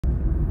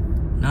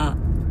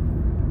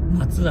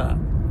ツダ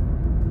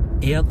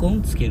エアコ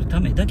ンつけるた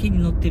めだけに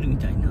乗ってるみ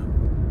たいな、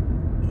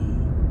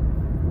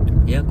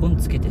エアコン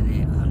つけて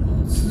ね、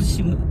涼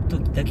しむ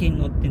時だけに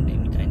乗ってんね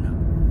んみたいな。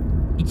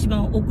一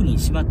番奥に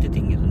しまってて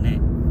んけどね、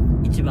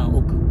一番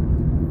奥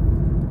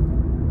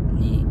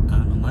に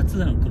マツ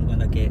ダの車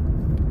だけ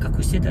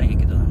隠してたんや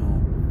けど、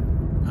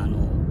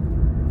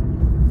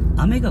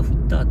雨が降っ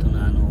た後の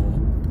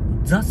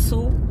雑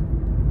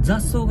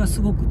草が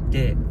すごくっ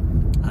て、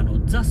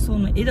雑草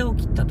の枝を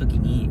切った時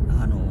に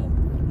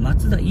マ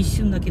ツダ一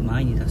瞬だけ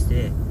前に出し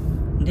て、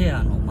で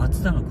マ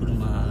ツダの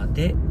車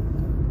で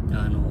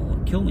今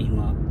日も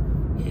今、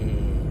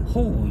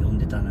本を読ん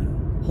でたのよ。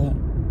本、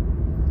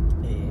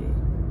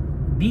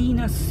ヴィー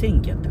ナス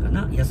戦記やったか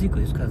な、安彦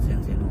義和先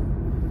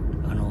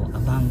生の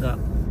漫画、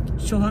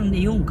初版で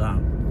4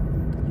巻、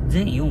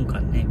全4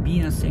巻ね、ヴィ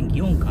ーナス戦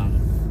記4巻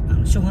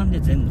初版で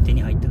全部手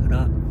に入ったか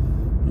ら、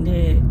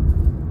で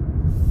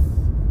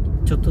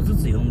ちょっとず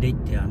つ読んでいっ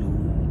て、ヴ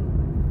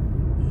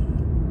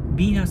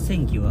ィーナス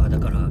戦記はだ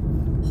から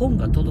本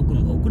が届く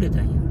のが遅れ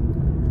たんや。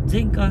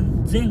全巻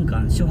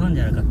初版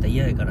じゃなかったら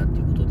嫌やからって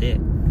いうことで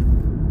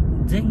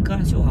全巻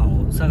初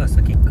版を探し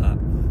た結果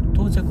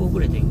到着遅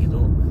れてんけ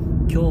ど、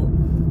昨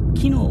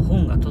日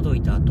本が届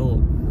いた後、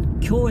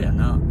今日や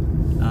な、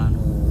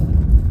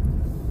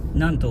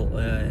なんと、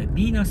ヴ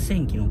ィーナス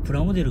戦記のプ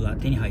ラモデルが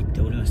手に入っ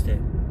ておりまして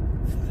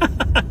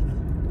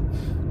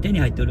で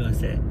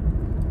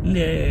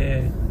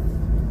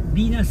ヴ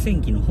ィーナス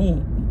戦記の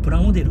本プ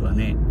ラモデルは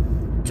ね、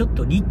ちょっ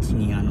とリッチ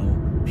にフ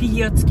ィ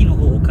ギュア付きの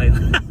方を買いま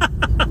した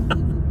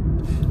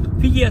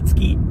フィギュア付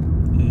き、ウ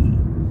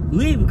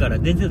ェーブから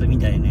出てたみ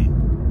たいね。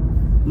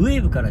ウェ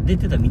ーブから出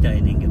てたみたい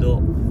やねんけ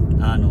ど、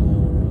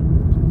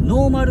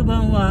ノーマル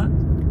版は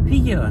フ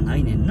ィギュアはな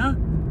いねんな。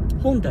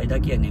本体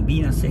だけやねん。ヴィ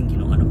ーナス戦記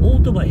のオ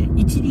ートバイ、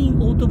一輪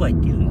オートバイっ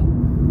ていうの、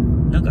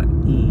なんか、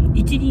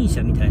一輪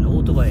車みたいな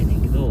オートバイやね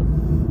んけど、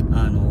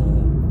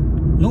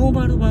ノー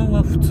マル版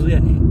は普通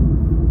やね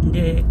ん。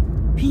で、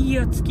フィギ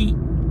ュア付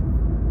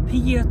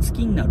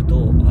きになる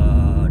と、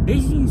レ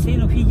ジン製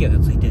のフィギュアが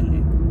ついてんね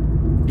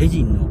ん。レ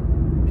ジンの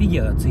フィギ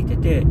ュアがついて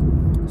て、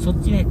そっ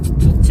ち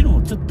の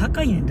方ちょっと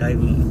高いねん、だい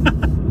ぶ。ヴ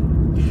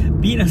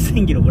ィーナス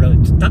戦記のブラウ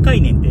ンちょっと高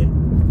いねんで。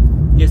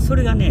で、そ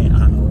れがね、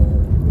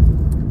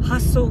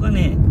発送が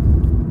ね、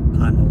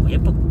や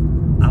っぱ、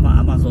ア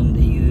マゾン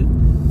でいう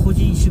個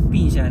人出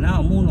品者やな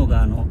思うの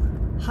が、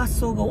発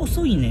送が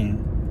遅いね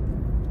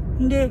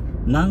ん。で、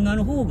漫画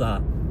の方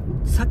が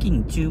先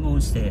に注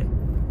文して、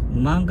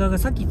漫画が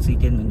先つい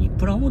てんのに、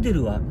プラモデ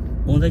ルは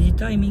同じ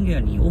タイミング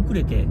やに遅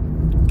れて、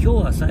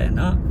今日朝や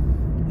な、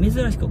珍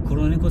しく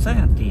黒猫さん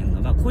やってんや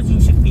んが、個人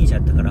出品者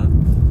やったから、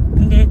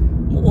で、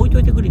もう置いと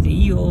いてくれて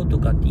いいよと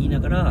かって言いな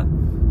がら、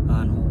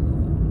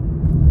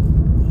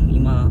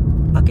今、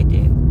開け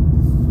て、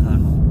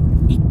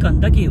1巻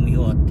だけ読み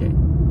終わって、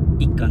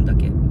1巻だ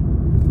け。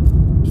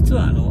実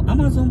は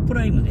Amazon プ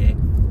ライムで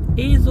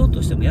映像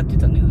としてもやって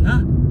たのよ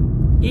な。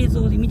映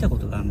像で見たこ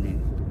とがあんねん。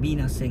ヴィー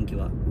ナス戦記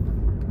は。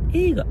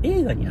映画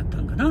になっ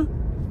たんかな。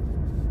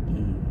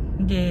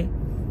で、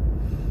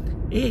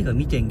映画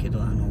見てんけど、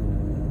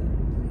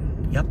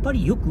やっぱ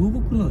りよく動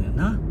くのよ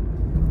な。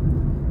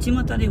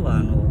巷で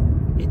は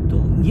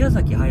宮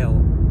崎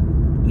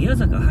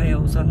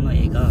駿さんの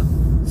映画、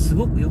す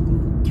ごくよく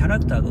キャラ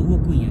クターが動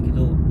くんやけ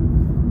ど、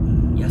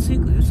安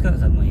彦義和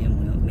さんの絵も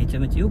めちゃ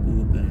めちゃよく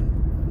動くね。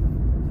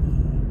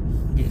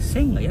で、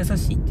線が優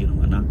しいっていう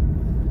のかな。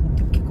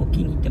結構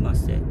気に入ってま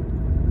して。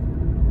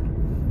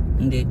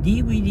で、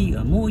DVD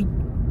がもう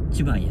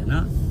一枚や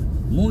な。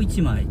もう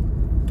一枚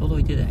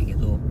届いてたんやけ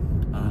ど、も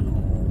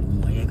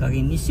うええ加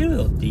減にしろ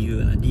よっていう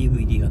ような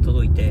DVD が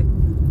届いて、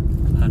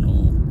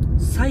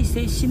再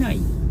生しない。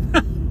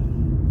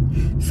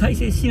再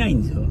生しない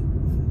んですよ。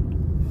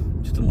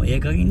ちょっともうええ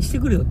加減にして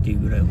くれよっていう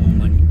ぐらいほん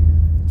まに。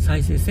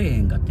再生せえ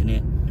へんかって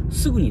ね、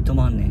すぐに止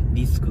まんねん、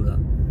ディスクが。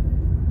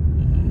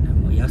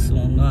安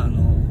物の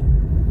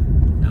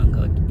なん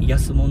か、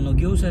安物の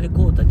業者で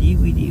買うた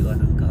DVD は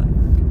なんか、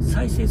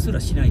再生すら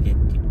しないでって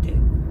言って。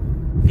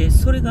で、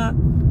それが、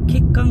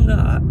欠陥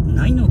が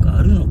ないのか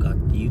あるのかっ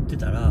て言って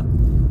たら、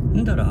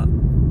んだら、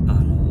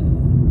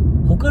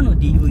他の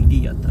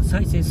DVD やったら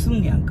再生す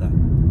んねやんか。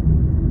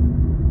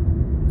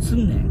す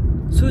んねん。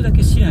それだ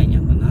けしないね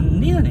やんか。なん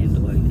でやねん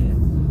とか言うて。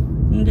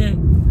んで、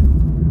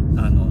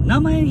名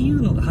前言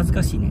うのが恥ず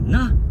かしいねん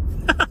な。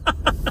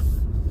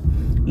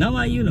名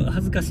前言うのが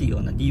恥ずかしいよ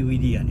うな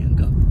DVD やねん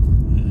か。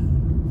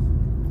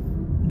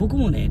僕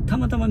もね、た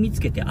またま見つ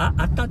けて、あ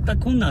った、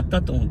こんなんあっ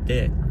たと思っ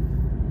て、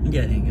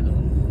やねんけど、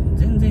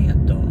全然やっ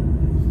たわ。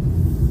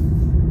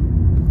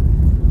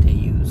って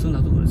いう、そんな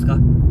ところですか。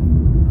も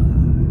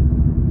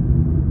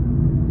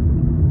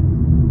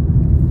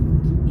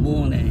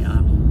うね、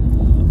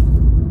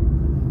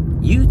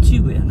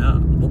YouTube やな。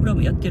僕ら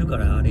もやってるか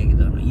らあれやけ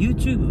ど、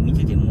YouTube 見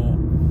てても、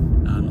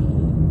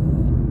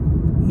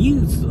ニ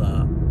ュース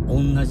は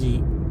同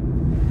じ。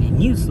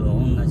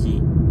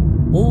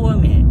大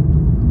雨、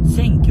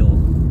選挙、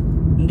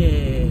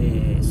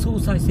で、総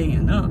裁選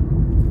やな。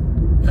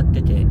やっ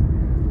てて。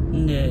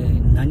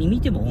で、何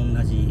見ても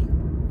同じ。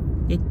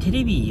で、テ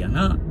レビや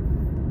な。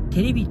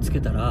テレビつけ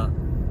たら、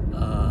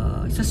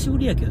久しぶ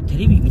りやけどテ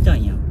レビ見た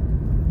んや。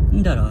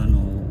んだら、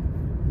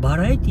バ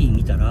ラエティ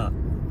見たら、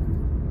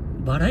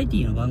バラエテ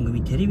ィの番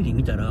組テレビで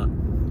見たら、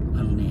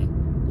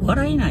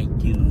笑えないっ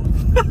ていうの。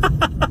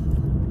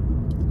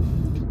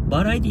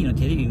バラエティの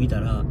テレビ見た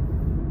ら、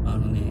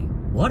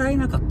笑え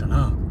なかった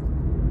な。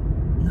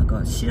なん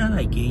か知らな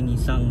い芸人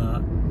さん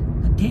が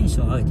テンシ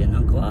ョン上げてな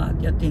んかわーっ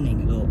てやってんねん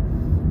けど、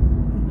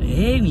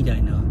みた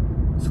いな、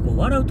そこ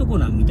笑うとこ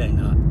なんみたい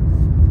な、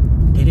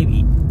テレ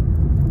ビ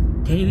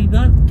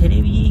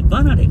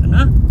離れか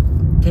な。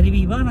テレ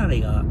ビ離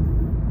れが、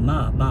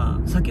まあ、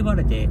叫ば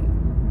れて、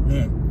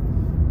ね、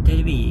テ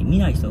レビ見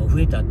ない人が増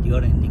えたって言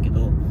われんねんけ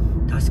ど、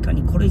確か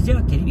にこれじゃ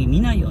あテレビ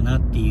見ないよな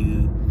ってい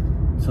う、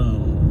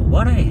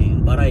笑えへ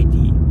んバラエテ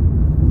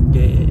ィ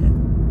で、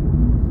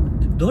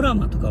ドラ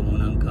マとかも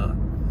なんか、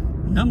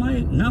名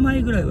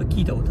前ぐらいは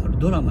聞いたことある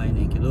ドラマや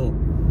ねんけど、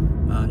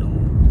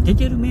出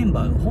てるメン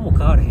バーがほぼ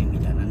変われへんみ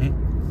たいなね。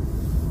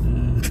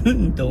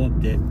と思っ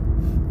て、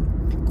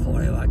こ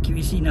れは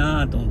厳しい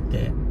なぁと思っ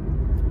て。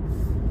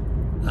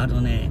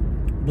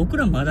僕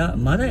らまだ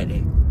や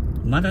で。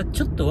まだ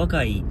ちょっと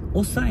若い、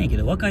おっさんやけ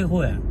ど若い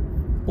方やん。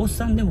おっ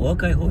さんでも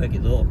若い方やけ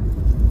ど、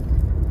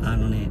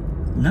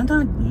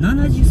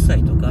70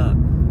歳とか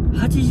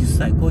80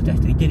歳超えた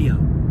人いてるやん。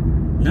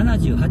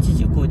70、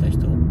80超えた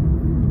人。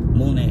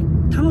もうね、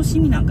楽し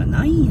みなんか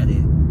ないんやで。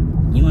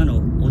今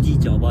のおじい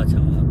ちゃんおばあちゃ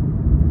んは。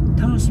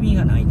楽しみ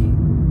がないね。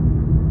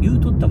言う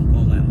とったもん、こ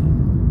の前も。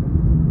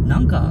な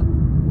んか、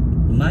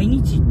毎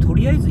日と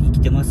りあえず生き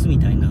てますみ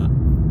たいな、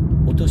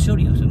お年寄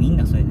りの人みん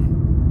なそれね。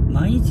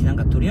毎日なん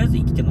かとりあえず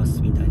生きてま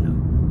すみたいな。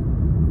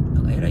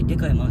なんかえらいで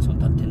かいマンション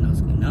建ってんな、あ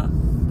そこにな。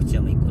口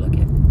山1個だけ。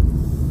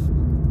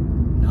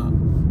な。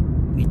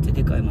めっちゃ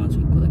でかいマンシ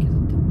ョン1個だけ建っ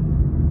てる。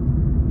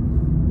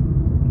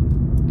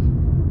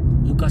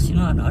昔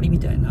のあれみ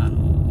たいな、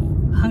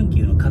阪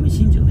急の上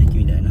新庄の駅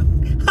みたいな。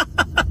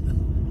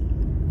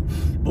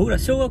僕ら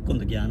小学校の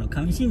時は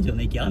上新庄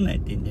の駅あんなんや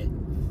ってんで、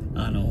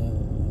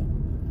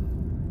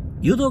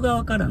淀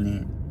川から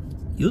ね、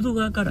上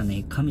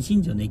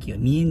新庄の駅が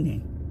見えんね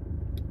ん。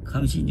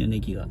上新庄の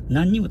駅が。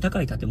何にも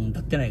高い建物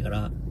建ってないか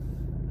ら、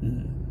う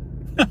ん。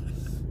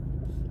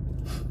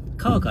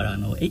川から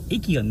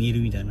駅が見え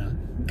るみたいな。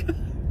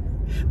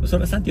そ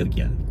れはさておき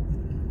や。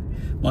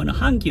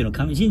阪急の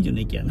上新庄の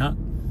駅やな。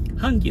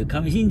阪急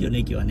上新庄の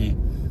駅はね、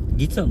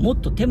実はもっ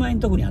と手前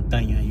のとこにあった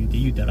んや、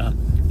言うたら、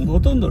ほ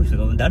とんどの人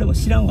が誰も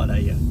知らん話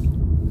題や。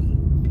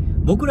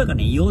僕らが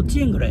ね、幼稚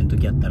園ぐらいの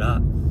時やった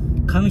ら、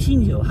阪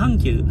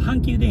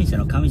急電車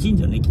の上新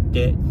庄の駅っ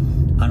て、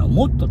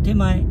もっと手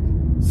前、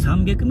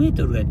300メー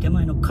トルぐらい手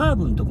前のカー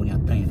ブのとこにあっ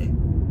たんやで。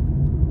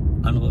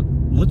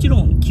もち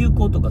ろん急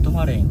行とか止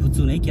まれへん普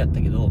通の駅やった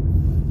けど、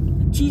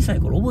小さい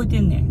頃覚えて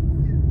んねん。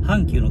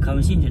阪急の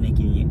上新庄の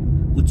駅に、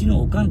うち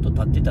のおかんと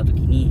立ってた時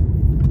に、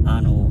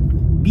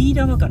ビー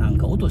玉かなん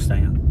か落とした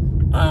んや。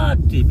っ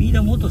てビー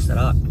玉落とした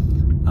ら、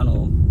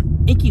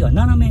駅が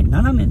斜めに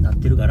なっ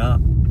てるから、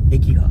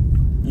駅が。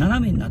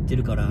斜めになって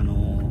るから、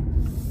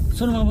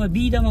そのまま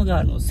ビー玉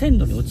が線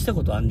路に落ちた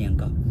ことあんねやん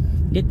か。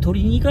で、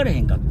取りに行かれへ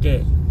んかっ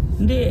て、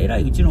で、えら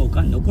いうちのお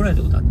かんに怒られ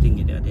たことあってん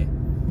けどやで。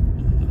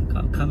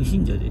上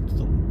新庄で、ちょっ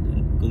と、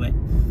ごめん。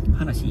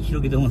話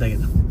広げてもらったけ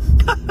ど。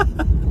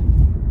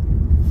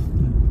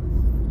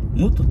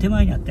もっと手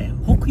前にあったやん。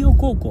北陽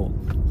高校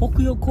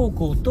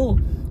と、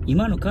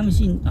今の上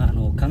新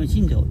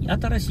庄、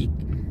新し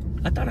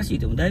い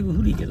でもだいぶ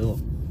古いけど、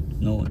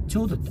ち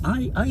ょうど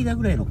間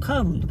ぐらいの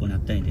カーブのとこにあっ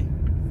たんやで。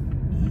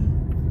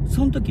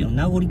その時の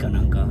名残か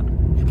なんか、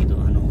やけど、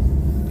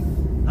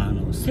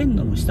線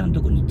路の下の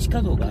とこに地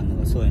下道があるの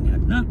がそうやねん、あ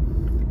れな。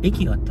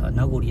駅があったら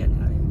名残やね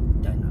ん、あれ。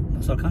みたいな。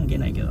それは関係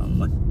ないけど、あん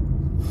まり。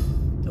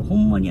ほ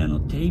んまに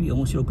テレビ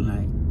面白くな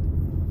い。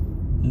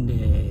ん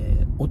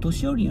で、お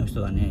年寄りの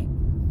人が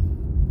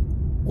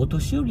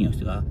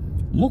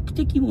目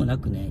的もな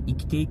くね、生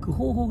きていく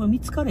方法が見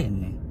つかれへん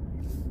ねん。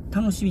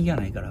楽しみが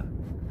ないから。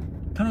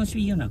楽し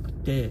みがなく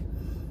て、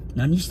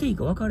何していい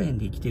か分からへん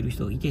で生きてる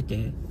人がいて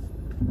て、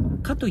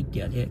かといって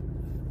やで、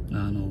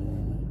あ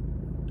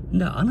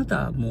な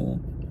たも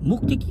う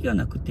目的が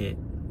なくて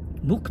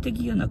生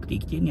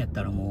きてんねやっ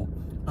たらも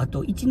う、あ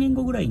と1年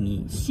後ぐらい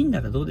に死ん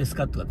だらどうです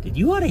かとかって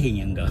言われへん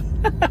やんか。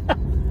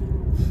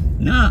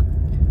なあ、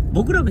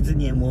僕ら別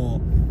に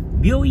も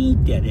う、病院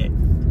行ってやで、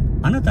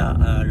あな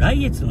た、来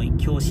月の今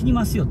日死に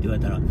ますよって言わ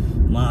れたら、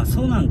まあ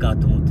そうなんか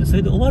と思って、そ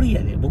れで終わる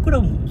やで。僕ら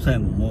もそうや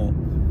もん、も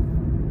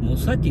う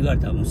そうやって言われ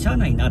たらもうしゃあ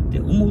ないなって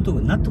思うとこ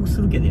納得す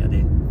るけどや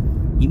で。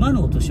今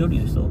のお年寄り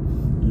の人、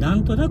な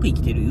んとなく生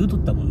きてる言うとっ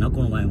たもんな、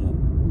この前も。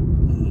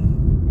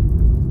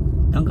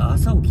なんか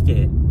朝起き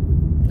て、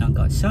なん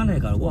かしゃあな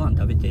いからご飯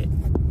食べて、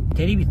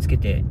テレビつけ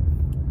て、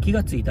気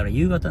がついたら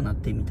夕方になっ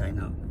てみたい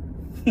な。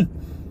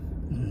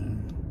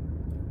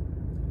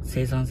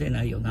生産性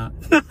ないよな。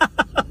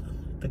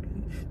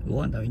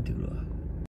ご飯食べに行ってくるわ。